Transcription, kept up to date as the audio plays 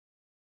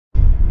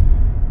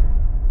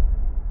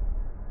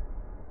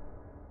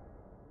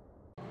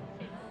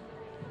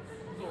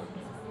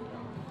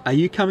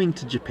Are you coming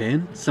to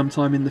Japan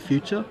sometime in the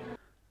future?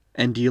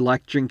 And do you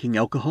like drinking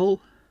alcohol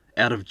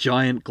out of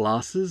giant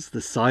glasses the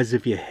size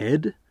of your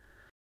head?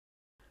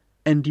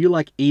 And do you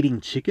like eating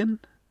chicken?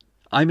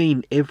 I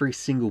mean every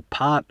single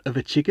part of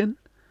a chicken?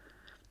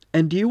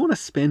 And do you want to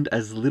spend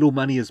as little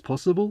money as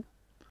possible?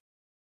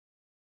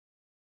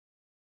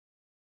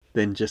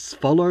 Then just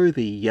follow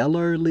the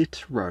yellow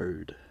lit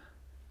road.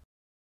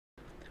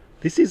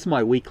 This is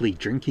my weekly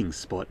drinking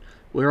spot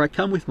where I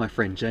come with my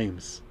friend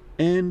James,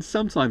 and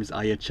sometimes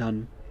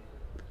Aya-chan.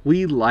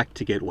 We like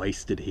to get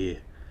wasted here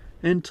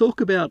and talk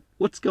about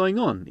what's going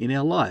on in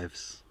our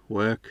lives.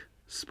 Work,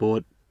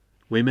 sport,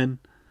 women.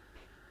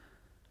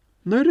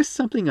 Notice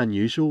something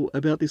unusual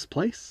about this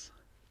place?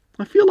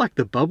 I feel like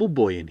the bubble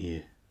boy in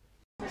here.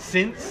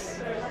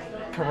 Since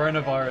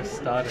coronavirus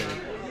started,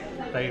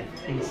 they've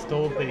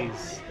installed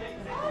these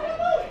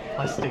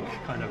plastic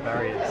kind of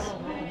barriers,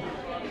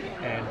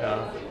 and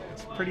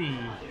it's pretty,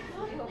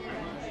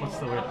 what's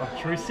the word,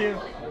 obtrusive?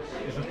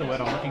 Is that the word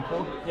I'm looking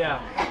for?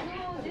 Yeah.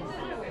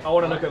 I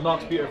want to look at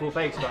Mark's beautiful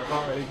face, but I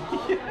can't really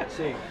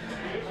see.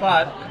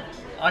 But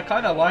I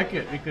kind of like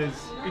it because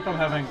if I'm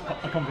having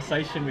a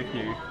conversation with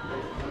you,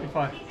 if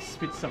I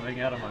spit something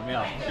out of my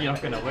mouth, you're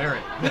not going to wear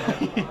it.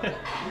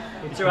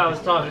 In 2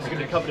 hours' time, it's going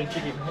to be covered in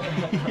chicken.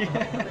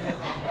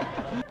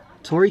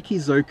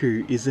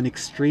 Torikizoku is an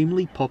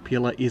extremely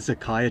popular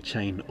izakaya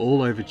chain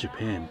all over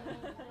Japan.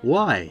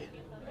 Why?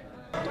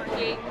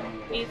 It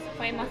is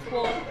famous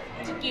for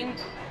chicken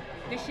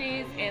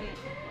dishes, and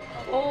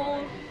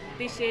all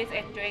dishes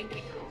and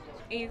drink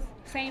is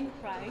same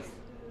price,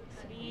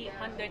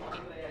 300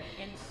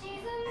 and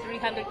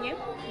 300 yen.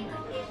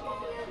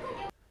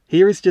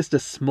 Here is just a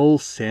small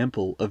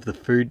sample of the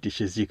food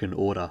dishes you can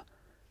order.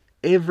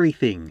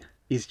 Everything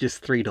is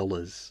just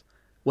 $3.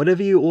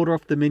 Whatever you order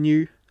off the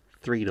menu,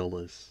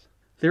 $3.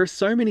 There are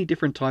so many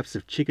different types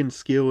of chicken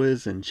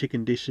skewers and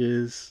chicken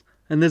dishes,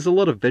 and there's a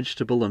lot of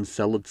vegetable and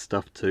salad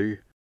stuff too,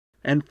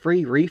 and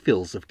free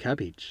refills of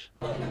cabbage.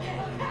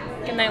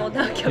 Can I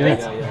order cabbage?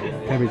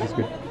 Yeah. Cabbage is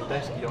good.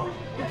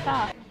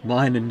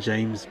 Mine and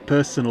James'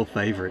 personal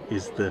favourite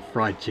is the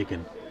fried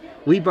chicken.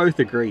 We both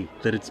agree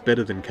that it's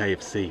better than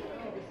KFC.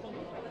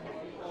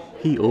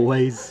 He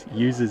always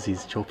uses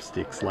his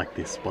chopsticks like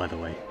this, by the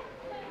way.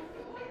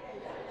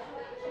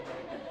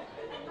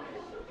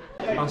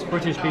 Us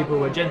British people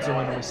were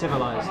gentlemen and we're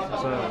civilised,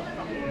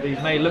 so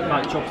these may look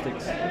like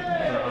chopsticks,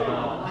 but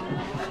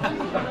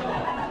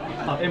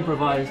I've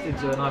improvised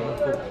into an iron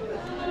fork.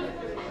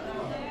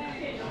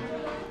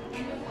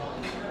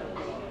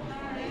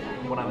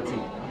 Bon appetit.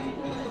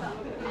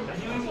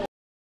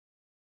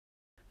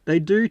 They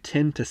do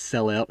tend to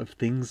sell out of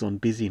things on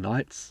busy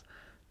nights.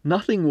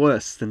 Nothing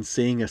worse than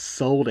seeing a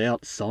sold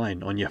out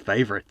sign on your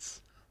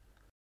favourites.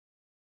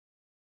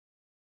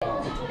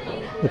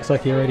 Looks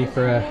like you're ready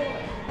for a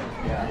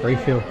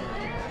refill.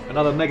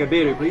 Another mega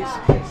beer, please.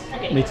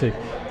 Okay. Me too.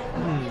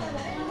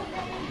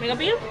 Mega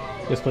beer?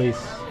 Yes, please.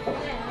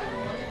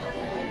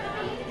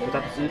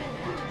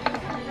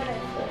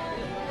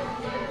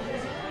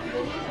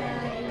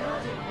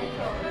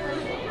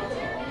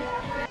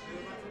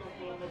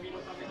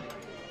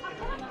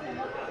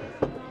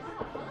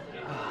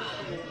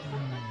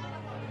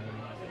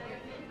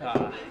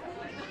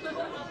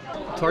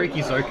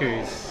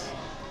 Torikizokus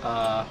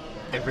are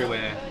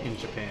everywhere in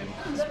Japan.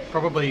 It's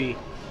probably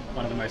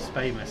one of the most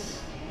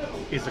famous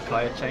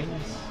Izakaya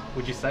chains,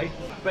 would you say?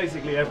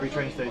 Basically every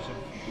train station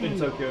in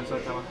Tokyo and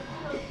Saitama.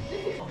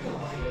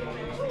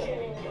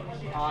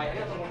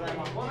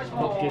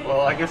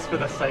 Well, I guess for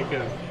the sake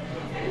of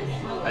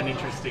an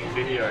interesting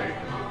video,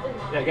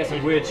 Yeah, get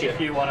some weird shit. if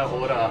you want to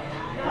order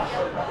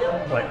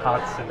like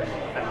hearts and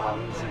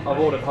lungs. And I've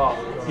ordered heart.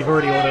 You've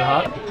already ordered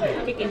heart?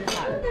 Chicken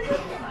heart.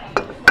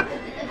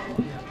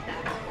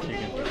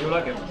 You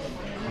like it?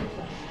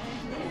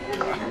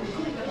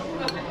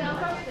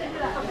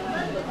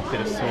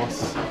 Bit of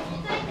sauce.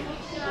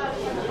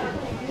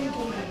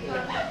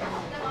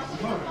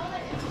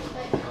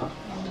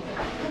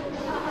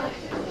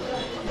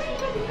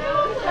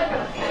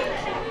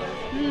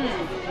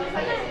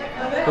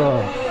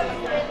 Oh,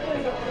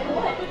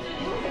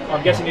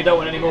 I'm guessing you don't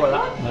want any more of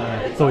that. no,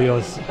 it's all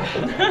yours.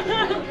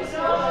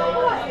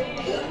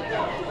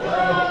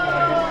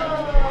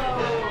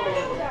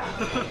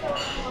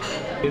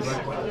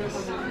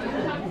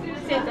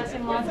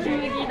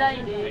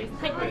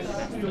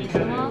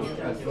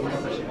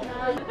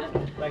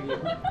 Thank you.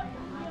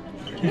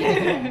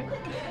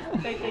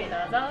 ごゆっくりど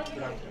うぞ。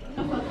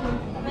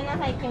ごめんな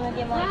さい、キム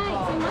ゲも。はい、す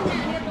いませ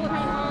ん、ありがとうござい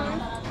ま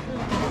す。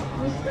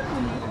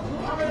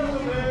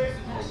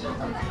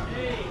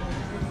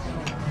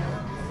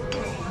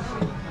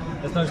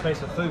There's no space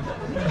for food.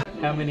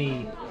 How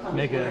many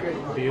mega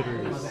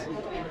beers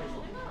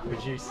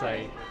would you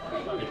say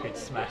you could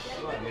smash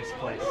in this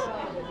place?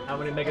 How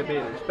many mega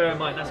beers? Bear in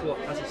mind, that's a stein.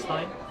 That's a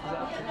stein.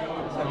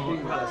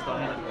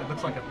 It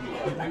looks like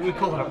we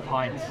call it a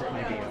pint,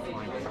 maybe a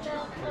pint.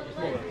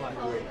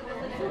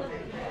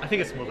 I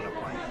think it's more than a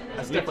pint.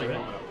 That's definitely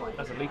more than a pint.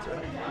 That's a litre,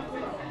 isn't it?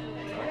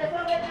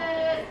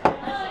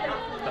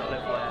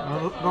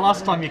 The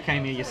last time you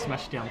came here, you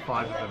smashed down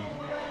 5 of them.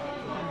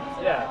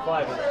 Yeah,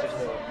 5 is just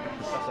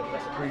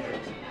that's a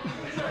pre-drink.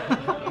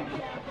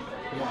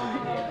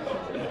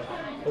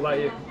 What about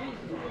you?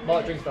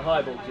 Mark drinks the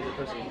highball because he's a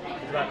pussy.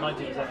 It's about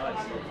 90%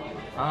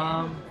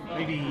 ice.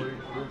 Maybe,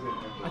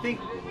 I think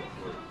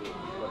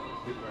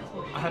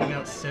I had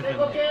about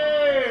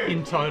 7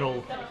 in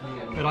total,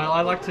 but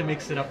I like to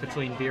mix it up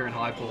between beer and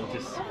highball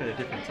just for a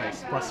different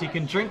taste. Plus you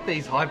can drink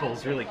these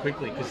highballs really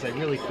quickly because they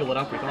really fill it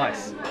up with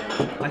ice.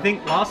 I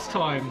think last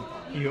time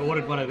you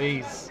ordered one of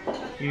these,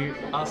 you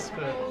asked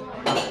for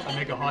a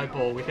mega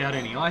highball without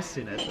any ice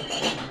in it,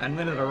 and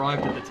when it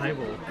arrived at the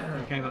table,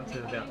 it came up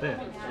to about there.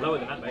 Lower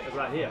than that, mate. It was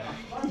right here.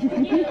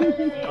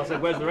 I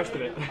said, where's the rest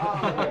of it?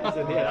 I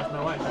said, yeah, that's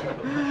no ice.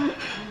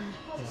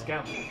 It's a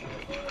scam.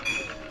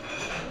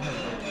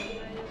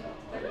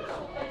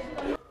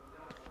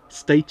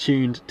 Stay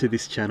tuned to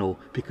this channel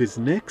because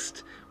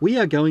next we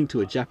are going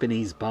to a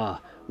Japanese bar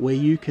where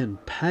you can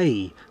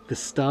pay the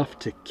staff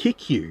to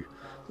kick you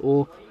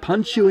or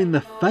punch you in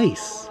the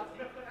face.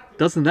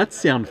 Doesn't that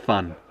sound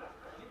fun?